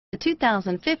The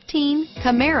 2015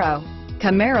 Camaro.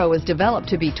 Camaro was developed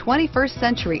to be 21st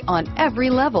century on every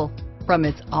level, from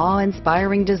its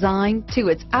awe-inspiring design to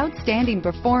its outstanding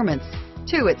performance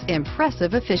to its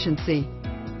impressive efficiency,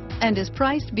 and is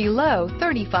priced below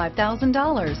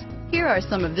 $35,000. Here are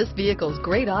some of this vehicle's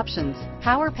great options: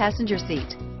 power passenger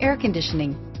seat, air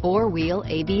conditioning, four-wheel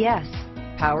ABS,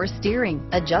 power steering,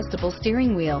 adjustable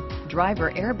steering wheel,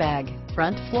 driver airbag,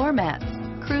 front floor mats,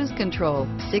 cruise control,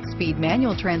 6-speed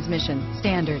manual transmission,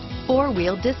 standard,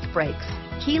 four-wheel disc brakes,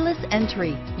 keyless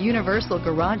entry, universal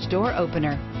garage door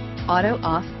opener,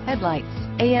 auto-off headlights,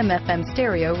 AM/FM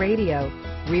stereo radio,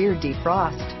 rear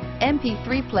defrost,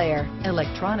 MP3 player,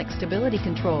 electronic stability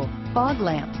control, fog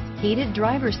lamps, heated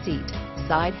driver's seat,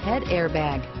 side head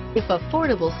airbag. If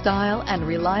affordable style and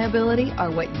reliability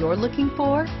are what you're looking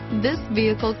for, this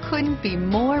vehicle couldn't be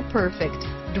more perfect.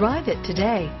 Drive it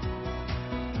today.